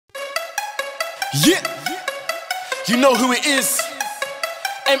Yeah, you know who it is.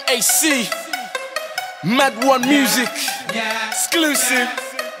 MAC, Madone Music, exclusive.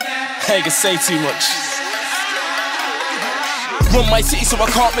 I ain't gonna say too much. Run my city so I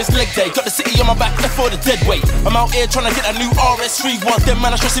can't miss leg day. Got the city on my back, left for the dead weight. I'm out here trying to get a new RS31. Them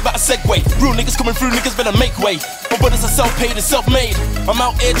man, I'm stressing about a segue. Real niggas coming through, niggas better make way. My brothers are self-paid and self-made. I'm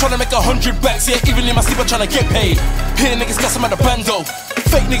out here trying to make 100 backs. Yeah, even in my sleep I'm trying to get paid. Here niggas gas them at the bando.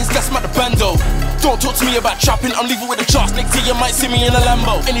 Fake niggas gas them at the bando. Don't talk to me about trapping, I'm leaving with the charts. Next year you might see me in a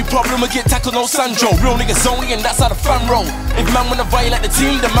Lambo. Any problem will get tackled, no Sandro. Real niggas only and that's how the fan roll. If man wanna violate the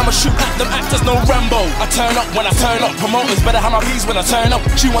team, then man will shoot at them actors, no Rambo. I turn up when I turn up. Promoters better have my P's when I turn up.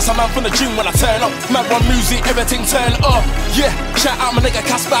 She wants a man from the gym when I turn up. Madone Music, everything turn up. Yeah, shout out my nigga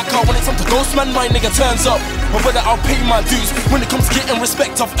Casbacker. When it's time to ghost man, my nigga turns up. My brother, I'll pay my dues. When it comes to getting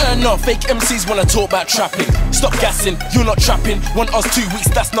respect, I've earned enough. Fake MCs wanna talk about trapping. Stop gassing, you're not trapping. 1 us 2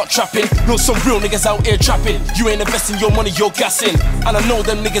 weeks, that's not trapping. Know some real niggas out here trapping. You ain't investing your money, you're gassing. And I know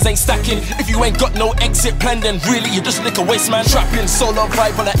them niggas ain't stacking. If you ain't got no exit plan, then really you just lick a waste man. Trapping, solo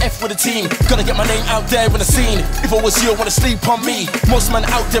vibe on the F with a team. Gotta get my name out there in the scene. If I was you, I wanna sleep on me. Most man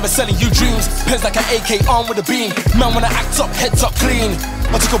out there are selling you dreams. Pens like an AK armed with a beam. Man wanna act up, heads up clean.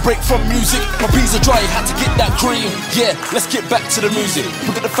 I took a break from music, my peas are dry, had to get that cream. Yeah, let's get back to the music.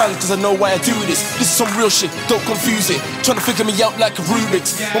 Look at the fans cause I know why I do this. This is some real shit, don't confuse it. Trying to figure me out like a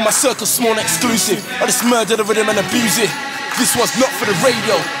Rubik's. When my circle's small and exclusive, I just murder the rhythm and abuse it. This was not for the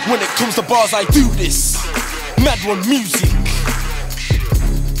radio. When it comes to bars I do this. Madone Music.